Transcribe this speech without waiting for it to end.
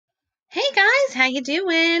Hey guys, how you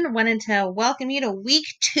doing? Wanted to welcome you to week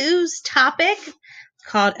two's topic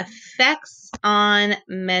called effects on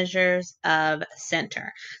measures of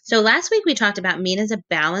center. So last week we talked about mean as a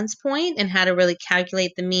balance point and how to really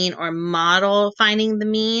calculate the mean or model finding the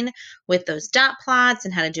mean with those dot plots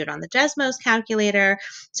and how to do it on the Desmos calculator.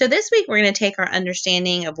 So this week we're going to take our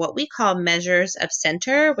understanding of what we call measures of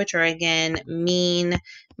center, which are again mean,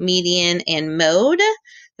 median, and mode.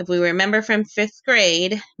 If we remember from fifth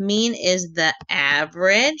grade, mean is the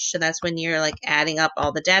average. So that's when you're like adding up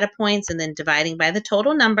all the data points and then dividing by the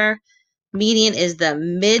total number. Median is the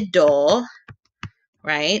middle,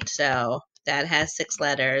 right? So that has 6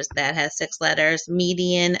 letters. That has 6 letters.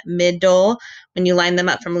 Median, middle, when you line them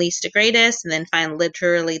up from least to greatest and then find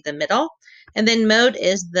literally the middle. And then mode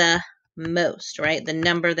is the most, right? The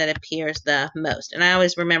number that appears the most. And I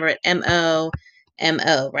always remember it M-O,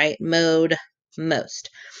 right? Mode, most.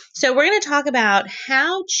 So we're going to talk about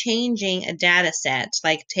how changing a data set,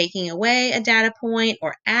 like taking away a data point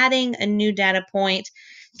or adding a new data point,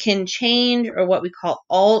 can change or what we call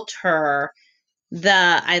alter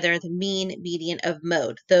either the mean, median, of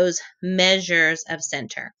mode, those measures of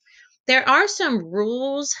center. There are some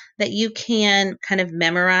rules that you can kind of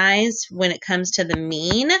memorize when it comes to the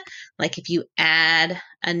mean. Like if you add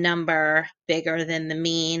a number bigger than the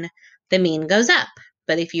mean goes up.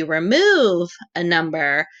 But if you remove a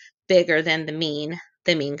number bigger than the mean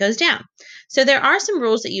goes down. So there are some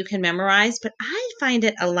rules that you can memorize, but I find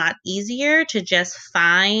it a lot easier to just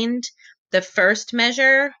find the first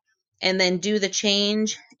measure and then do the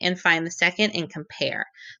change and find the second and compare.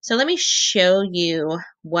 So let me show you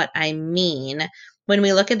what I mean when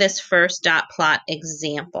we look at this first dot plot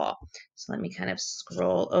example. So let me kind of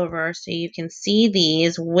scroll over so you can see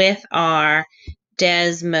these with our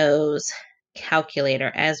Desmos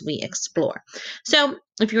calculator as we explore. So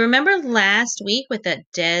if you remember last week with the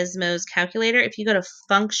Desmos calculator, if you go to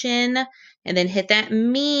function and then hit that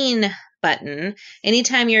mean button,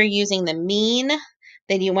 anytime you're using the mean,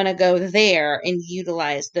 then you want to go there and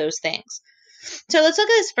utilize those things. So let's look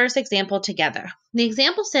at this first example together. The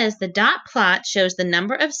example says the dot plot shows the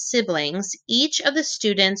number of siblings each of the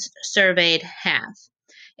students surveyed have.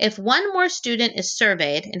 If one more student is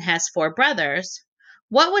surveyed and has 4 brothers,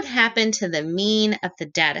 what would happen to the mean of the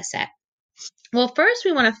data set? Well, first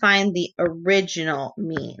we want to find the original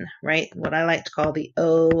mean, right? What I like to call the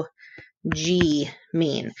OG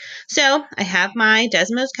mean. So I have my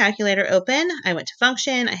Desmos calculator open. I went to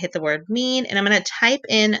function, I hit the word mean, and I'm going to type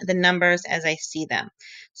in the numbers as I see them.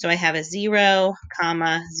 So I have a 0,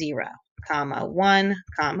 0, 1, 1,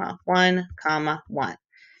 1.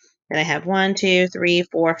 Then I have 1, 2, 3,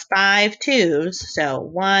 4, 5 2s. So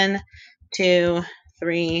 1, 2,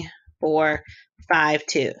 3, 4, 5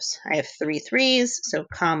 2s. I have 3 3s, so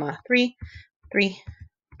 3, 3,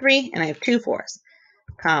 3, and I have 2 4s.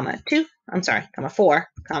 4,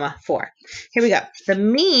 4. Here we go. The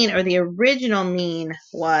mean or the original mean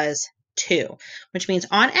was 2, which means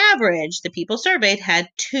on average, the people surveyed had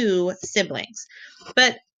 2 siblings.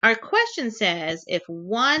 But our question says if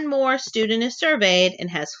one more student is surveyed and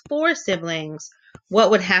has 4 siblings, what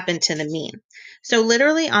would happen to the mean? So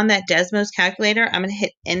literally on that Desmos calculator, I'm going to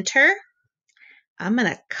hit enter. I'm going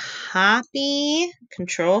to copy,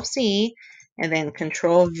 Control C, and then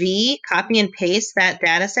Control V, copy and paste that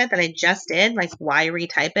data set that I just did. Like, why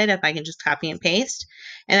retype it if I can just copy and paste?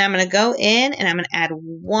 And I'm going to go in and I'm going to add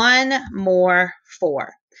 1 more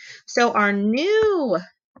 4. So our new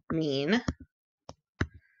mean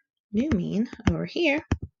over here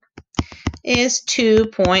is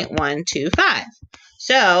 2.125.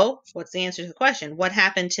 So what's the answer to the question? What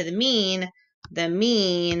happened to the mean? The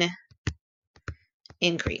mean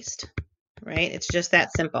increased, right? It's just that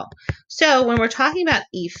simple. So when we're talking about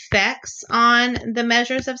effects on the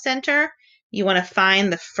measures of center, you want to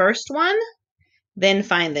find the first one, then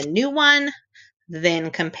find the new one, then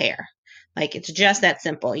compare. Like, it's just that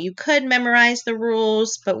simple. You could memorize the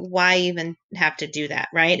rules, but why even have to do that,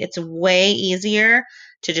 right? It's way easier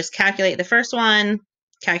to just calculate the first one,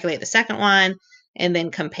 calculate the second one, and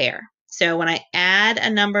then compare. So when I add a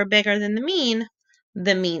number bigger than the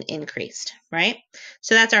mean increased, right?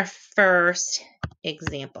 So that's our first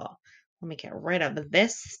example. Let me get rid of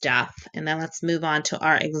this stuff, and then let's move on to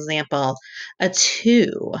our example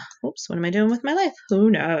 2. Oops, what am I doing with my life? Who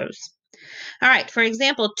knows? All right, for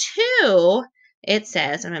example 2, it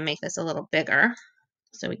says, I'm going to make this a little bigger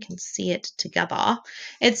so we can see it together.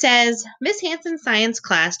 It says, Miss Hanson's science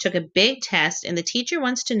class took a big test, and the teacher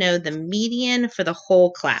wants to know the median for the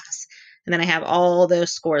whole class. And then I have all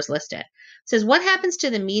those scores listed. It says, what happens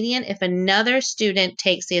to the median if another student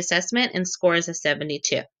takes the assessment and scores a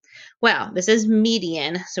 72? Well, this is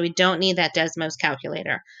median, so we don't need that Desmos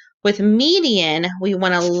calculator. With median, we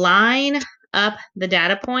want to line up the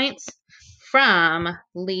data points from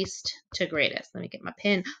least to greatest. Let me get my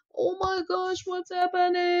pen. Oh my gosh, what's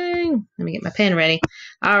happening? Let me get my pen ready.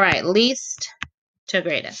 All right, least to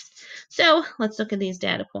greatest. So let's look at these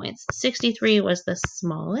data points. 63 was the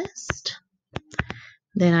smallest.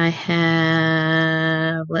 Then I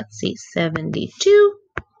have, let's see, 72.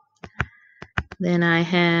 Then I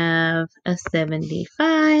have a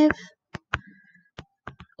 75.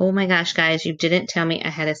 Oh my gosh, guys, you didn't tell me I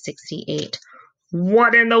had a 68.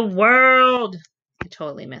 What in the world? I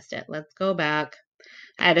totally missed it. Let's go back.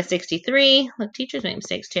 I had a 63. Look, teachers make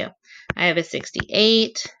mistakes too. I have a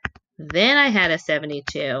 68. Then I had a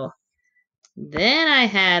 72. Then I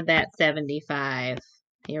had that 75.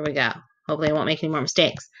 Here we go. Hopefully I won't make any more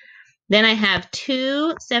mistakes. Then I have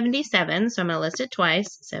two 77s, so I'm going to list it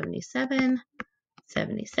twice. 77,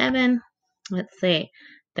 77. Let's see.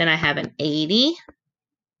 Then I have an 80.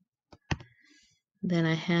 Then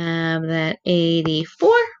I have that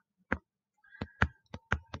 84.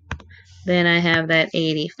 Then I have that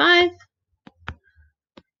 85.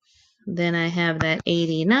 Then I have that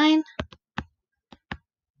 89.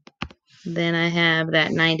 Then I have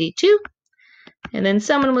that 92. And then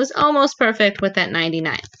someone was almost perfect with that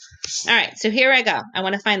 99. All right, so here I go. I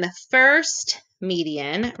want to find the first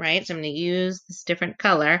median, right? So I'm going to use this different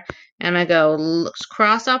color. And I'm going to go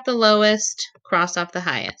cross off the lowest, cross off the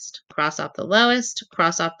highest. Cross off the lowest,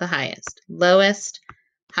 cross off the highest. Lowest,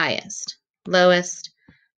 highest. Lowest,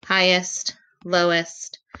 highest,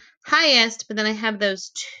 lowest, highest. But then I have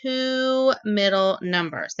those two middle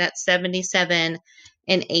numbers. That's 77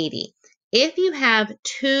 and 80. If you have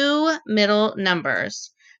two middle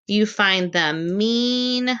numbers, you find the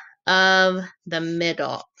mean of the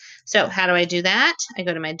middle. So how do I do that? I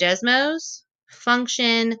go to my Desmos,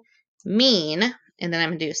 function, mean, and then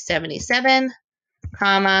I'm going to do 77,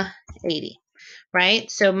 comma, 80, right?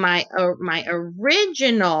 So my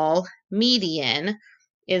original median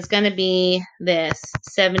is going to be this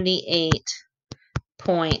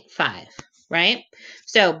 78.5, right?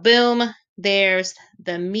 So boom, there's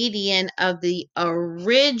the median of the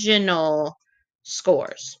original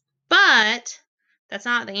scores. But that's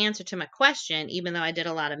not the answer to my question, even though I did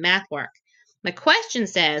a lot of math work. My question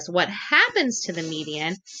says, what happens to the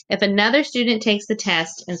median if another student takes the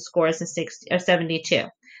test and scores a 72?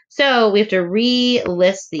 So we have to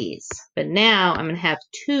relist these. But now I'm going to have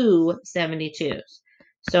two 72s.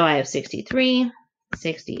 So I have 63,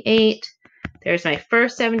 68. There's my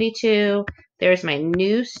first 72. There's my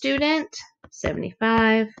new student,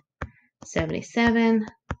 75, 77,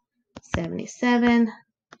 77,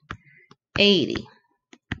 80,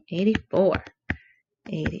 84,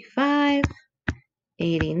 85,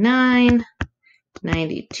 89,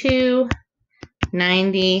 92,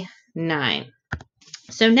 99.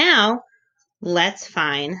 So now let's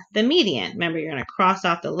find the median. Remember, you're going to cross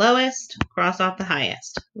off the lowest, cross off the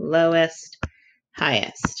highest. Lowest,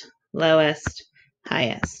 highest, lowest,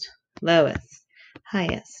 highest, lowest,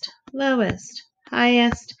 highest, lowest,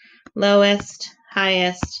 highest, lowest,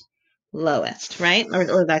 highest, lowest, right?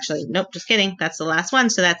 Or actually, nope, just kidding. That's the last one,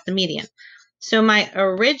 so that's the median. So my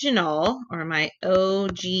original, or my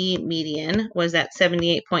OG median, was that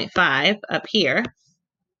 78.5 up here,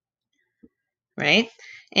 right?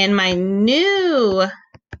 And my new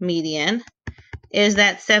median is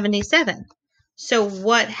that 77. So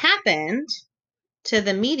what happened to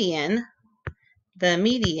the median? The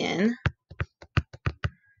median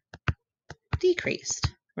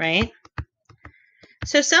decreased, right?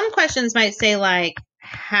 So some questions might say like,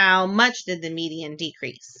 how much did the median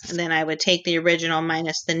decrease? And then I would take the original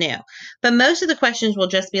minus the new. But most of the questions will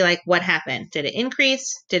just be like, what happened? Did it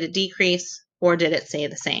increase? Did it decrease? Or did it stay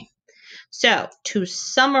the same? So to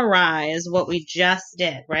summarize what we just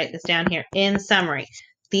did, write this down here in summary.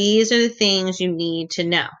 These are the things you need to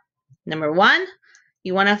know. Number one,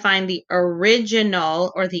 you want to find the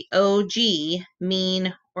original or the OG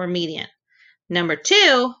mean or median. Number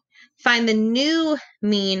two, find the new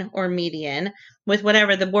mean or median with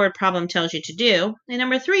whatever the board problem tells you to do. And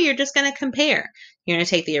number three, you're just going to compare. You're going to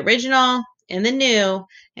take the original and the new,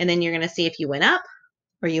 and then you're going to see if you went up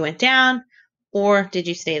or you went down or did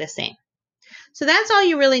you stay the same. So that's all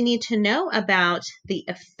you really need to know about the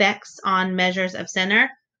effects on measures of center.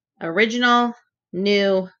 Original,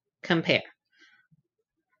 new, compare.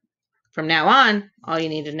 From now on, all you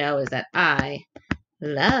need to know is that I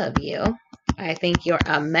love you. I think you're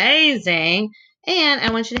amazing. And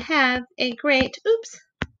I want you to have a great,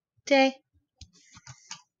 day.